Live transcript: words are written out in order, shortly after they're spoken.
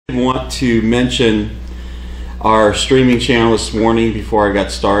Want to mention our streaming channel this morning before I got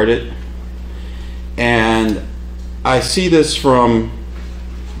started, and I see this from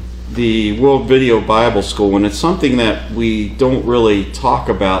the World Video Bible School, and it's something that we don't really talk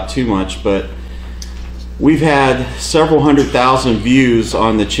about too much, but we've had several 100,000 views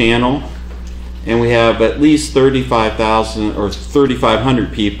on the channel, and we have at least 35,000 or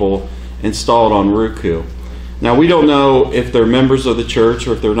 3,500 people installed on Roku. Now, we don't know if they're members of the church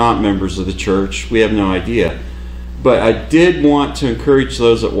or if they're not members of the church. We have no idea. But I did want to encourage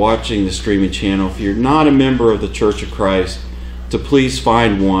those that are watching the streaming channel, if you're not a member of the Church of Christ, to please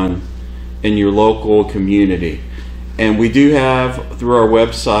find one in your local community. And we do have, through our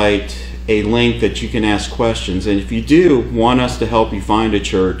website, a link that you can ask questions. And if you do want us to help you find a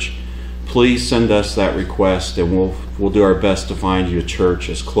church, please send us that request, and we'll do our best to find you a church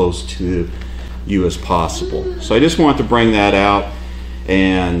as close to you as possible. So I just want to bring that out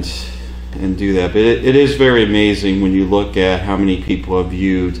and do that. But it is very amazing when you look at how many people have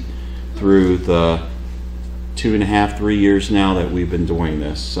viewed through the 2.5, 3 years now that we've been doing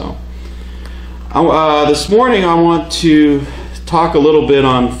this. So this morning I want to talk a little bit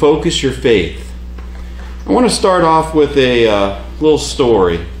on focus your faith. I want to start off with a little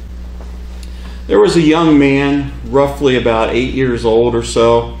story. There was a young man, roughly about 8 years old or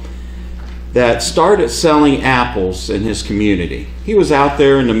so, that started selling apples in his community. He was out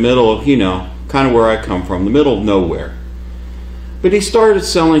there in the middle of, kind of where I come from, the middle of nowhere. But he started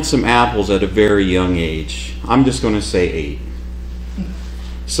selling some apples at a very young age. I'm just going to say 8.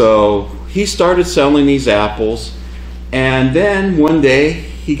 So he started selling these apples, and then one day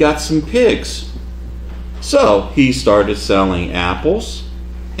he got some pigs. So he started selling apples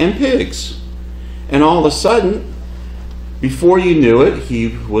and pigs. And all of a sudden, before you knew it,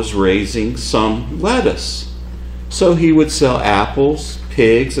 he was raising some lettuce. So he would sell apples,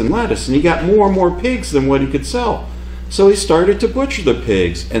 pigs, and lettuce. And he got more and more pigs than what he could sell. So he started to butcher the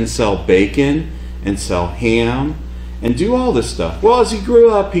pigs and sell bacon and sell ham and do all this stuff. Well, as he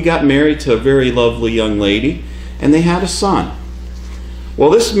grew up, he got married to a very lovely young lady, and they had a son. Well,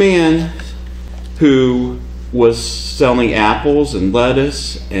 this man who was selling apples and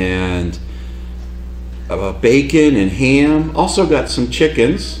lettuce and bacon and ham also got some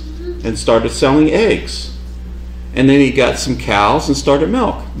chickens and started selling eggs. And then he got some cows and started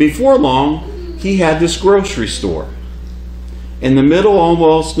milk. Before long, he had this grocery store in the middle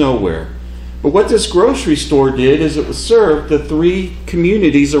almost nowhere. But what this grocery store did is it served the 3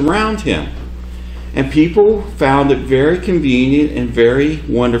 communities around him. And people found it very convenient and very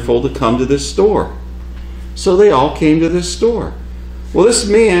wonderful to come to this store. So they all came to this store. Well, this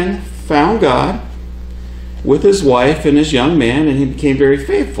man found God with his wife and his young man, and he became very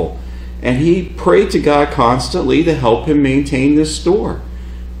faithful. And he prayed to God constantly to help him maintain this store.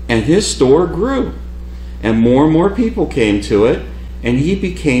 And his store grew. And more people came to it, and he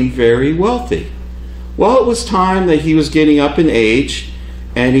became very wealthy. Well, it was time that he was getting up in age,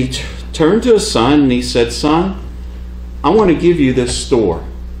 and he turned to his son and he said, "Son, I want to give you this store."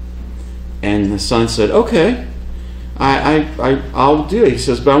 And the son said, "Okay, I'll do it." He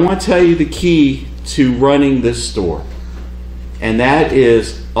says, "But I want to tell you the key to running this store, and that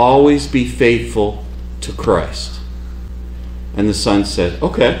is always be faithful to Christ." And the son said,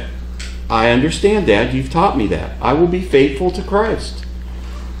 "Okay, I understand, Dad. You've taught me that. I will be faithful to Christ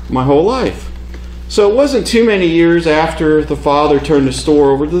my whole life." So it wasn't too many years after the father turned the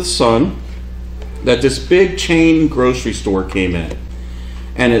store over to the son that this big chain grocery store came in,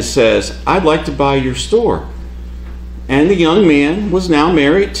 and it says, "I'd like to buy your store." And the young man was now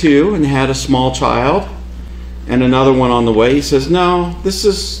married too and had a small child and another one on the way. He says, "No, this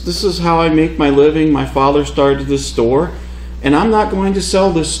is how I make my living. My father started this store, and I'm not going to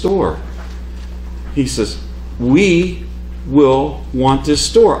sell this store." He says, "We will want this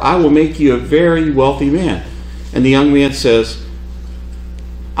store. I will make you a very wealthy man." And the young man says,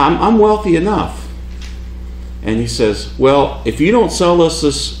 I'm wealthy enough." And he says, "Well, if you don't sell us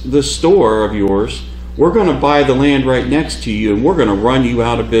this store of yours, we're going to buy the land right next to you, and we're going to run you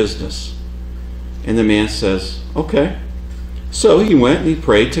out of business." And the man says, "Okay." So he went and he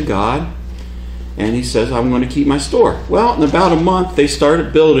prayed to God, and he says, "I'm going to keep my store." Well, in about a month, they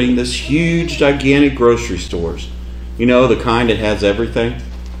started building this huge, gigantic grocery stores. The kind that has everything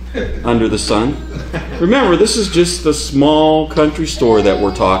under the sun. Remember, this is just the small country store that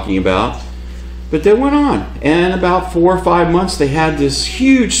we're talking about. But they went on, and in about 4 or 5 months, they had this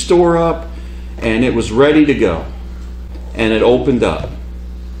huge store up, and it was ready to go, and it opened up.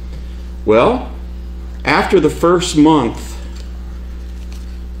 Well, after the first month,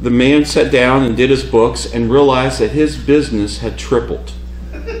 the man sat down and did his books and realized that his business had tripled.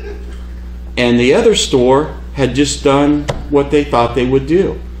 And the other store had just done what they thought they would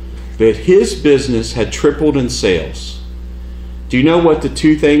do. But his business had tripled in sales. Do you know what the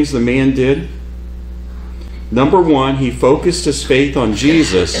two things the man did? Number one, he focused his faith on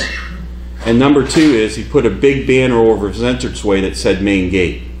Jesus. And number two is he put a big banner over his entranceway that said Main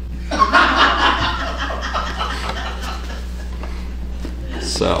Gate.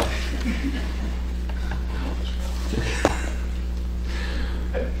 So,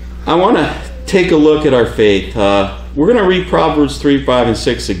 I want to take a look at our faith. We're going to read Proverbs 3, 5, and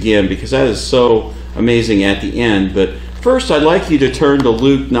 6 again because that is so amazing at the end. But first, I'd like you to turn to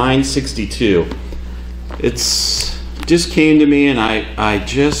Luke 9:62. It's just came to me, and I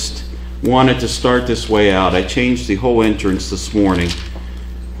just wanted to start this way out. I changed the whole entrance this morning,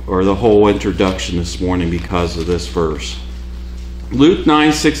 or the whole introduction this morning because of this verse. Luke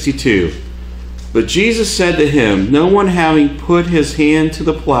 9:62. But Jesus said to him, "No one having put his hand to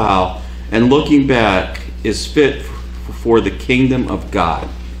the plow and looking back is fit for the kingdom of God."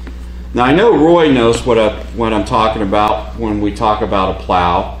 Now I know Roy knows what I'm talking about when we talk about a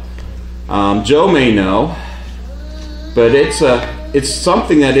plow. Joe may know, but it's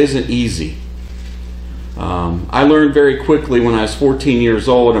something that isn't easy. I learned very quickly when I was 14 years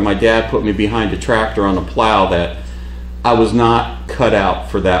old and my dad put me behind a tractor on a plow that I was not cut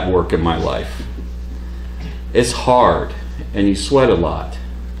out for that work in my life. It's hard and you sweat a lot.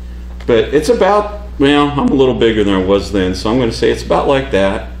 But it's about, well, I'm a little bigger than I was then, so I'm going to say it's about like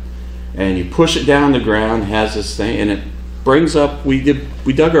that. And you push it down the ground, it has this thing, and it brings up, we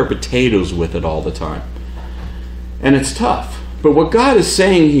dug our potatoes with it all the time. And it's tough. But what God is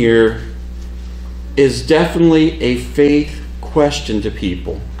saying here is definitely a faith question to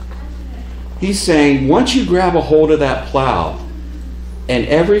people. He's saying, once you grab a hold of that plow, and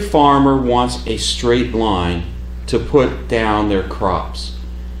every farmer wants a straight line to put down their crops.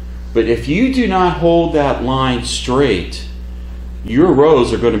 But if you do not hold that line straight, your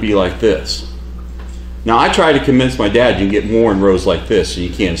rows are going to be like this. Now, I tried to convince my dad you can get more in rows like this so you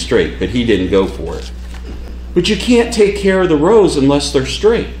can straight, but he didn't go for it. But you can't take care of the rows unless they're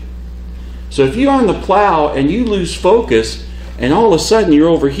straight. So if you're on the plow and you lose focus, and all of a sudden you're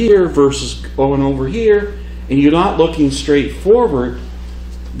over here versus going over here, and you're not looking straight forward,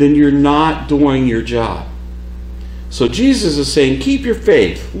 then you're not doing your job. So Jesus is saying, keep your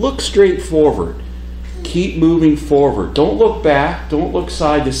faith. Look straight forward. Keep moving forward. Don't look back. Don't look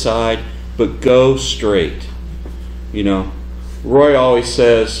side to side, but go straight. You know, Roy always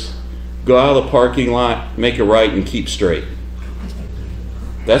says, go out of the parking lot, make a right, and keep straight.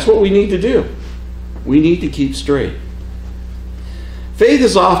 That's what we need to do. We need to keep straight. Faith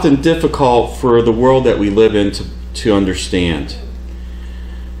is often difficult for the world that we live in to understand.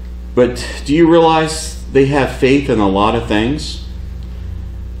 But do you realize they have faith in a lot of things?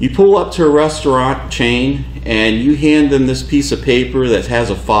 You pull up to a restaurant chain and you hand them this piece of paper that has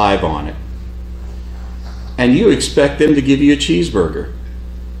a 5 on it. And you expect them to give you a cheeseburger.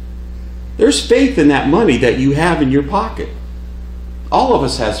 There's faith in that money that you have in your pocket. All of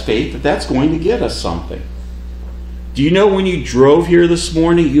us has faith that that's going to get us something. Do you know when you drove here this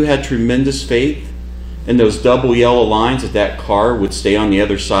morning, you had tremendous faith in those double yellow lines that car would stay on the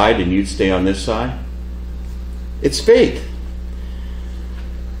other side and you'd stay on this side? It's faith.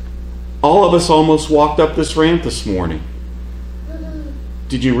 All of us almost walked up this ramp this morning.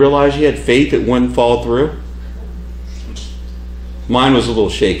 Did you realize you had faith it wouldn't fall through? Mine was a little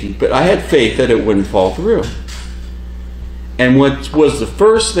shaky, but I had faith that it wouldn't fall through. And what was the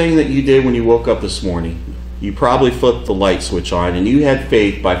first thing that you did when you woke up this morning? You probably flipped the light switch on, and you had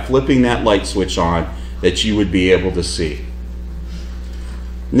faith by flipping that light switch on that you would be able to see.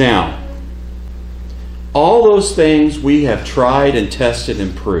 Now, all those things we have tried and tested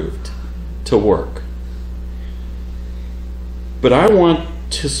and proved to work. But I want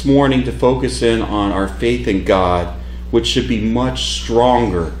this morning to focus in on our faith in God, which should be much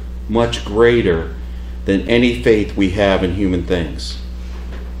stronger, much greater than any faith we have in human things.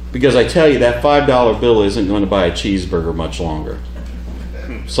 Because I tell you, that $5 bill isn't going to buy a cheeseburger much longer.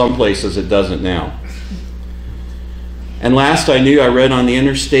 Some places it doesn't now. And last I knew, I read on the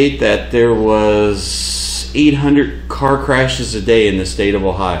interstate that there was 800 car crashes a day in the state of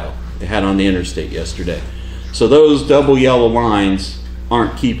Ohio. They had on the interstate yesterday. So those double yellow lines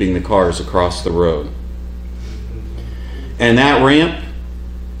aren't keeping the cars across the road. And that ramp,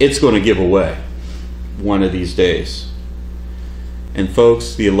 it's going to give away one of these days. And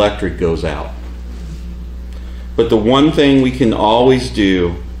folks, the electric goes out. But the one thing we can always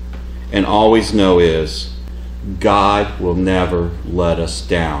do and always know is God will never let us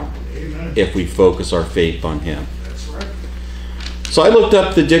down. Amen. If we focus our faith on Him. That's right. So I looked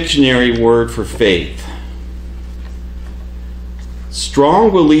up the dictionary word for faith.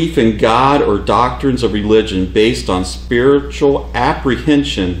 Strong belief in God or doctrines of religion based on spiritual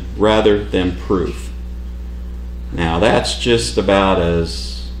apprehension rather than proof. Now that's just about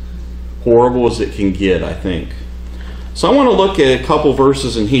as horrible as it can get, I think. So I want to look at a couple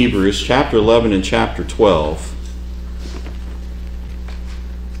verses in Hebrews, chapter 11 and chapter 12.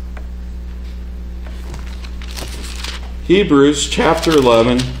 Hebrews chapter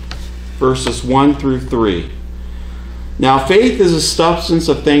 11, verses 1 through 3. Now faith is the substance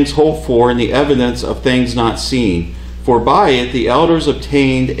of things hoped for and the evidence of things not seen. For by it the elders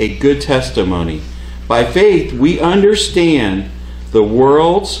obtained a good testimony. By faith we understand the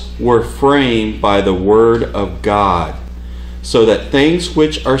worlds were framed by the word of God, so that things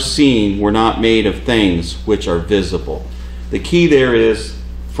which are seen were not made of things which are visible. The key there is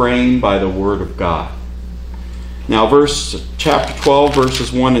framed by the word of God. Now chapter 12,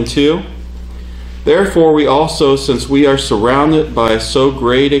 verses 1 and 2. Therefore we also, since we are surrounded by so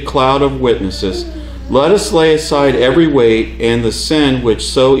great a cloud of witnesses, let us lay aside every weight and the sin which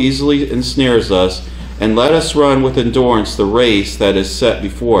so easily ensnares us, and let us run with endurance the race that is set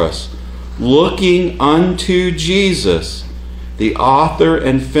before us, looking unto Jesus, the author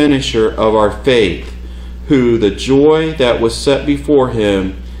and finisher of our faith, who the joy that was set before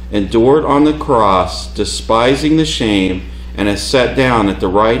him endured on the cross, despising the shame, and is set down at the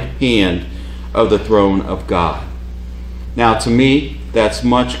right hand of the throne of God. Now to me, that's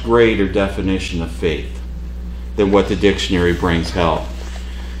much greater definition of faith than what the dictionary brings out.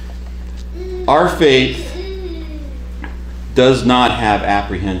 Our faith does not have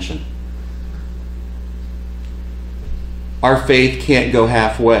apprehension. Our faith can't go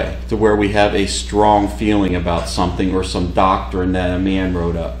halfway to where we have a strong feeling about something or some doctrine that a man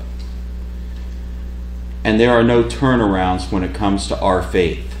wrote up. And there are no turnarounds when it comes to our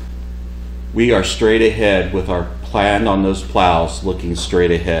faith. We are straight ahead with our plan on those plows, looking straight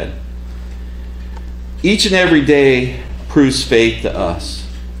ahead. Each and every day proves faith to us.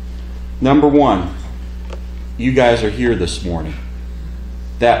 Number one, you guys are here this morning.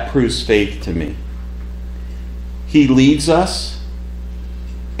 That proves faith to me. He leads us,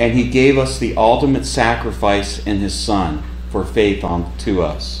 and He gave us the ultimate sacrifice in His Son for faith to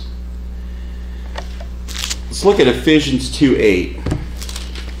us. Let's look at Ephesians 2:8.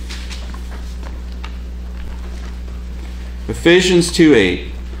 Ephesians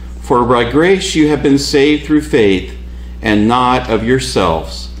 2:8. For by grace you have been saved through faith, and not of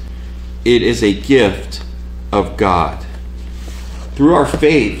yourselves. It is a gift of God. Through our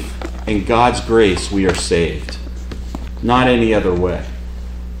faith and God's grace we are saved. Not any other way.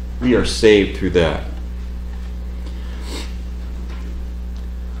 We are saved through that.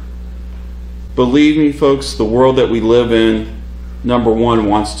 Believe me, folks, the world that we live in, number one,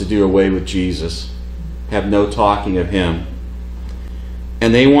 wants to do away with Jesus. Have no talking of Him.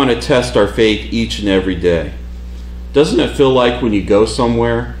 And they want to test our faith each and every day. Doesn't it feel like when you go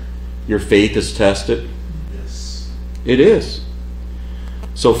somewhere, your faith is tested? Yes. It is.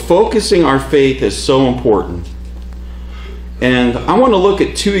 So focusing our faith is so important. And I want to look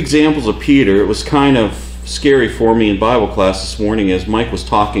at two examples of Peter. It was kind of scary for me in Bible class this morning as Mike was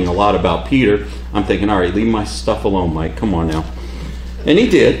talking a lot about Peter. I'm thinking, all right, leave my stuff alone, Mike. Come on now. And he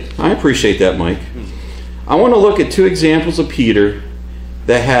did. I appreciate that, Mike. I want to look at two examples of Peter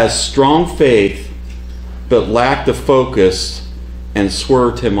that has strong faith but lacked the focus and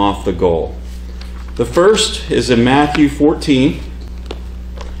swerved him off the goal. The first is in Matthew 14.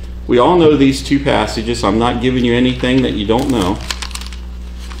 We all know these two passages. I'm not giving you anything that you don't know.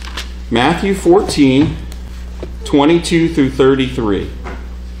 Matthew 14, 22 through 33.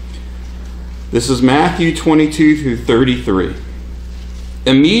 This is Matthew 22 through 33.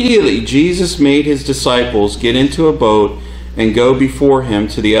 Immediately Jesus made his disciples get into a boat and go before him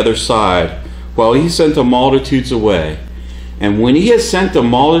to the other side, while he sent the multitudes away. And when he had sent the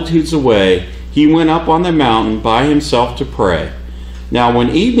multitudes away, he went up on the mountain by himself to pray. Now when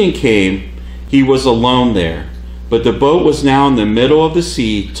evening came, he was alone there, but the boat was now in the middle of the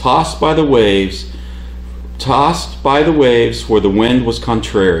sea, tossed by the waves, for the wind was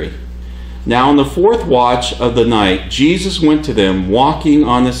contrary. Now in the fourth watch of the night, Jesus went to them, walking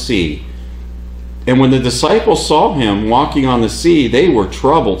on the sea. And when the disciples saw him walking on the sea, they were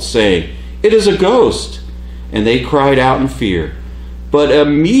troubled, saying, "It is a ghost." And they cried out in fear. But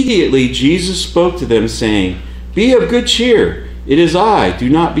immediately Jesus spoke to them, saying, "Be of good cheer. It is I. Do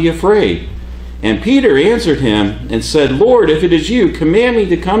not be afraid." And Peter answered him and said, "Lord, if it is you, command me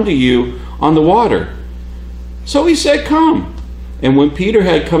to come to you on the water." So he said, "Come." And when Peter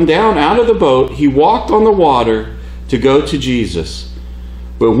had come down out of the boat, he walked on the water to go to Jesus.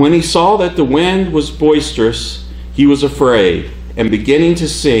 But when he saw that the wind was boisterous, he was afraid, and beginning to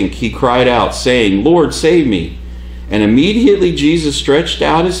sink, he cried out, saying, Lord, save me. And immediately Jesus stretched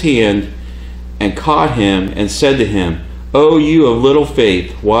out his hand and caught him and said to him, O you of little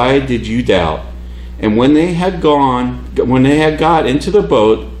faith, why did you doubt? And when they had got into the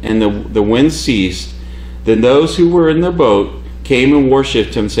boat and the wind ceased, then those who were in the boat came and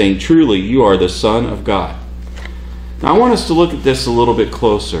worshipped him, saying, Truly, you are the Son of God. Now I want us to look at this a little bit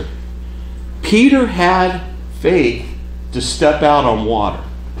closer. Peter had faith to step out on water.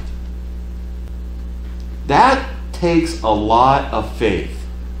 That takes a lot of faith.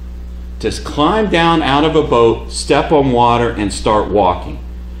 To climb down out of a boat, step on water, and start walking.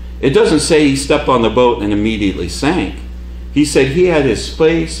 It doesn't say he stepped on the boat and immediately sank. He said he had his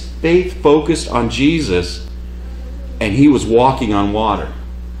faith focused on Jesus, and he was walking on water.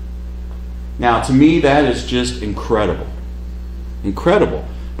 Now, to me, that is just incredible. Incredible.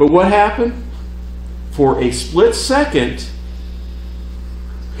 But what happened? For a split second,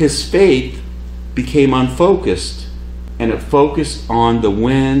 his faith became unfocused, and it focused on the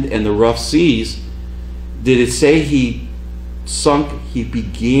wind and the rough seas. Did it say he sunk? He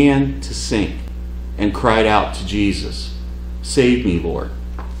began to sink and cried out to Jesus, Save me, Lord.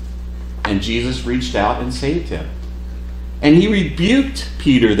 And Jesus reached out and saved him. And he rebuked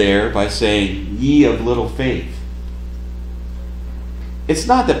Peter there by saying, Ye of little faith. It's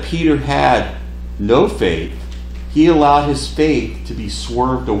not that Peter had no faith. He allowed his faith to be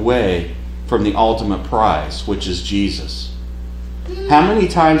swerved away from the ultimate prize, which is Jesus. How many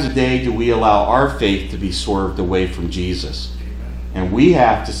times a day do we allow our faith to be swerved away from Jesus? And we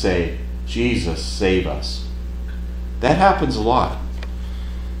have to say, Jesus, save us. That happens a lot.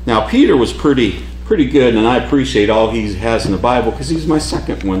 Now, Peter was pretty good, and I appreciate all he has in the Bible, because he's my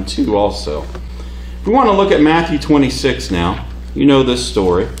second one too also. We want to look at Matthew 26 now. You know this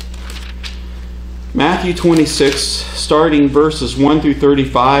story. Matthew 26, starting verses 1 through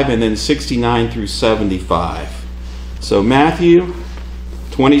 35, and then 69 through 75. So Matthew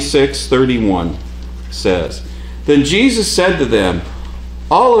 26:31 says, Then Jesus said to them,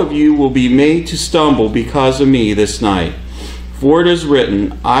 All of you will be made to stumble because of me this night. For it is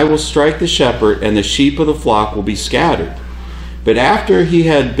written, I will strike the shepherd, and the sheep of the flock will be scattered. But after I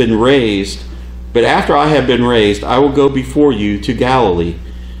have been raised, I will go before you to Galilee.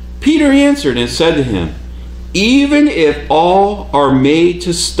 Peter answered and said to him, Even if all are made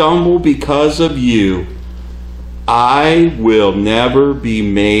to stumble because of you, I will never be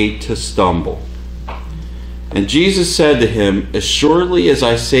made to stumble. And Jesus said to him, Assuredly as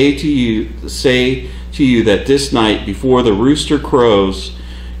I say to you that this night before the rooster crows,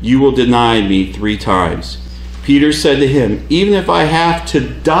 you will deny me 3 times. Peter said to him, Even if I have to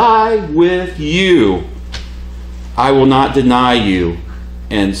die with you, I will not deny you.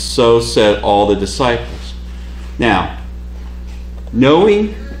 And so said all the disciples. Now,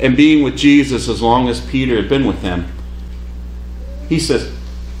 knowing and being with Jesus as long as Peter had been with him, he says,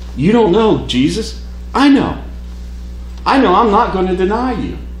 You don't know, Jesus? I know. I know I'm not going to deny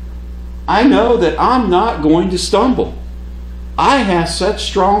you. I know that I'm not going to stumble. I have such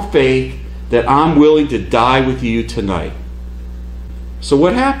strong faith that I'm willing to die with you tonight. So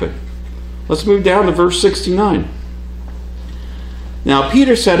what happened? Let's move down to verse 69. Now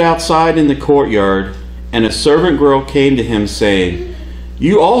Peter sat outside in the courtyard, and a servant girl came to him, saying,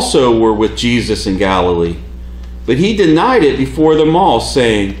 You also were with Jesus in Galilee. But he denied it before them all,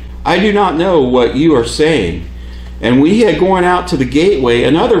 saying, I do not know what you are saying. And when he had gone out to the gateway,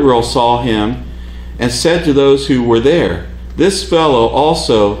 another girl saw him and said to those who were there, This fellow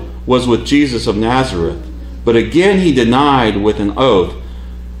also was with Jesus of Nazareth. But again he denied with an oath.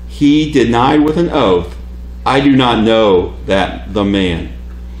 I do not know the man.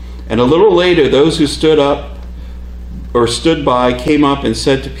 And a little later, those who stood by came up and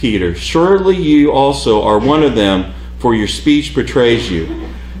said to Peter, Surely you also are one of them, for your speech betrays you.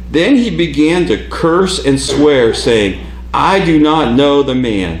 Then he began to curse and swear, saying, I do not know the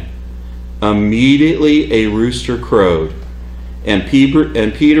man. Immediately a rooster crowed. And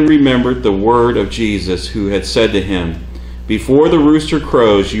Peter remembered the word of Jesus, who had said to him, Before the rooster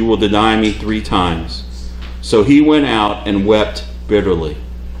crows, you will deny me 3 times. So he went out and wept bitterly.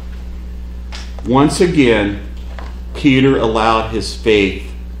 Once again, Peter allowed his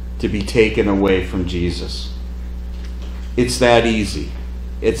faith to be taken away from Jesus. It's that easy.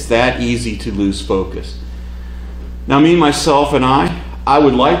 It's that easy to lose focus. Now, me, myself, and I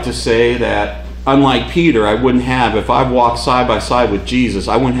would like to say that, unlike Peter, if I walked side by side with Jesus,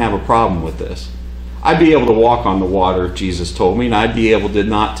 I wouldn't have a problem with this. I'd be able to walk on the water if Jesus told me, and I'd be able to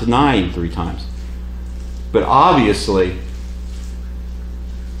not deny him 3 times. But obviously,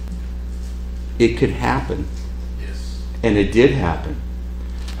 it could happen. Yes. And it did happen.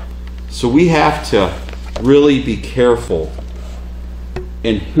 So we have to really be careful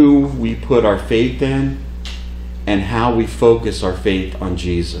in who we put our faith in and how we focus our faith on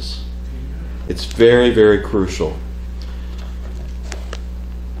Jesus. It's very, very crucial.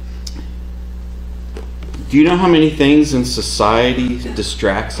 Do you know how many things in society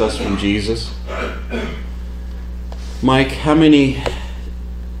distracts us from Jesus? Mike, how many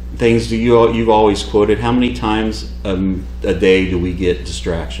things do you've always quoted? How many times a day do we get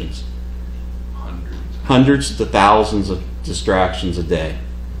distractions? Hundreds to thousands of distractions a day.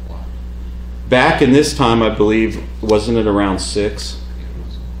 Back in this time, I believe, wasn't it around 6?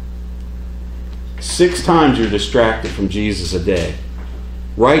 6 times you're distracted from Jesus a day.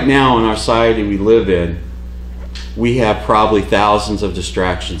 Right now in our society we live in, we have probably thousands of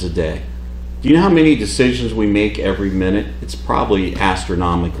distractions a day. Do you know how many decisions we make every minute? It's probably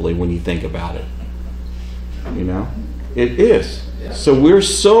astronomically when you think about it. You know? It is. So we're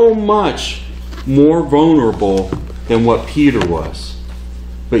so much more vulnerable than what Peter was.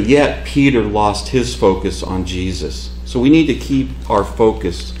 But yet Peter lost his focus on Jesus. So we need to keep our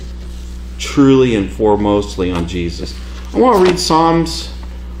focus truly and foremostly on Jesus. I want to read Psalms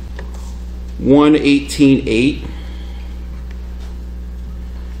 118:8.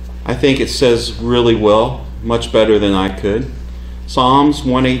 I think it says really well, much better than I could. Psalms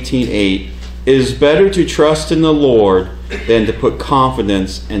 118:8. It is better to trust in the Lord than to put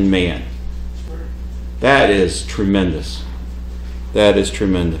confidence in man. That is tremendous. That is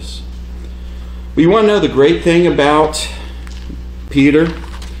tremendous. But you want to know the great thing about Peter?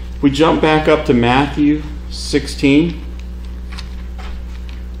 We jump back up to Matthew 16.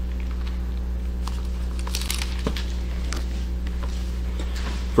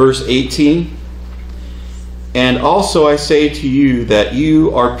 Verse 18. And also I say to you that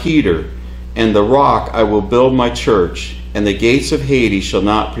you are Peter, and the rock I will build my church, and the gates of Hades shall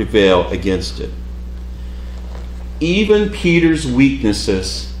not prevail against it. Even Peter's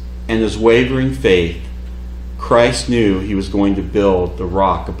weaknesses and his wavering faith, Christ knew he was going to build the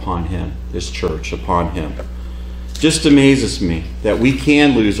rock upon him, this church upon him. Just amazes me that we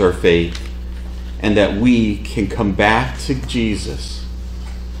can lose our faith and that we can come back to Jesus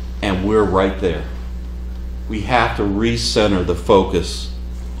and we're right there. We have to recenter the focus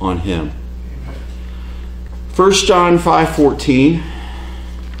on him. 1 John 5:14.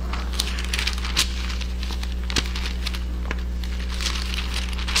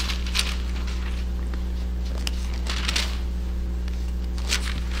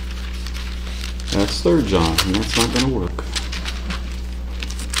 That's 3 John, and that's not going to work.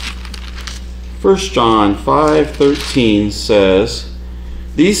 1 John 5:13 says,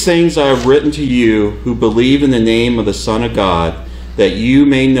 These things I have written to you who believe in the name of the Son of God, that you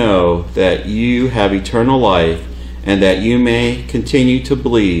may know that you have eternal life, and that you may continue to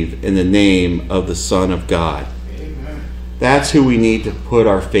believe in the name of the Son of God. Amen. That's who we need to put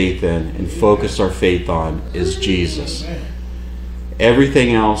our faith in and focus our faith on, is Jesus. Amen.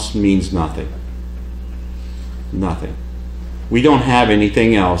 Everything else means nothing. Nothing. We don't have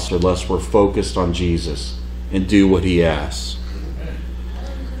anything else unless we're focused on Jesus and do what he asks.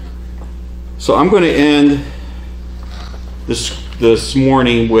 So I'm going to end this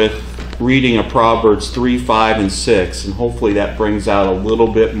morning with reading a Proverbs 3, 5, and 6, and hopefully that brings out a little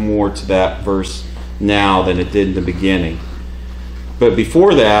bit more to that verse now than it did in the beginning. But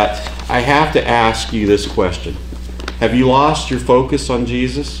before that, I have to ask you this question. Have you lost your focus on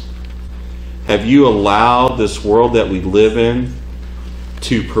Jesus? Have you allowed this world that we live in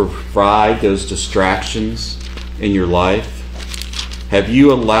to provide those distractions in your life? Have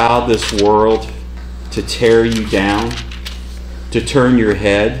you allowed this world to tear you down, to turn your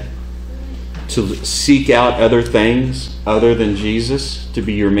head, to seek out other things other than Jesus to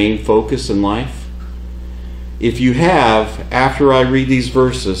be your main focus in life? If you have, after I read these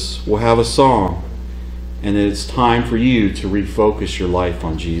verses, we'll have a song, and it's time for you to refocus your life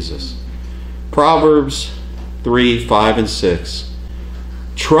on Jesus. Proverbs 3, 5, and 6.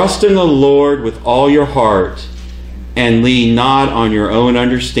 Trust in the Lord with all your heart, and lean not on your own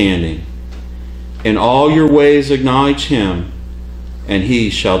understanding. In all your ways acknowledge him, and he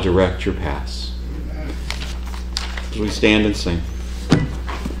shall direct your paths. As we stand and sing.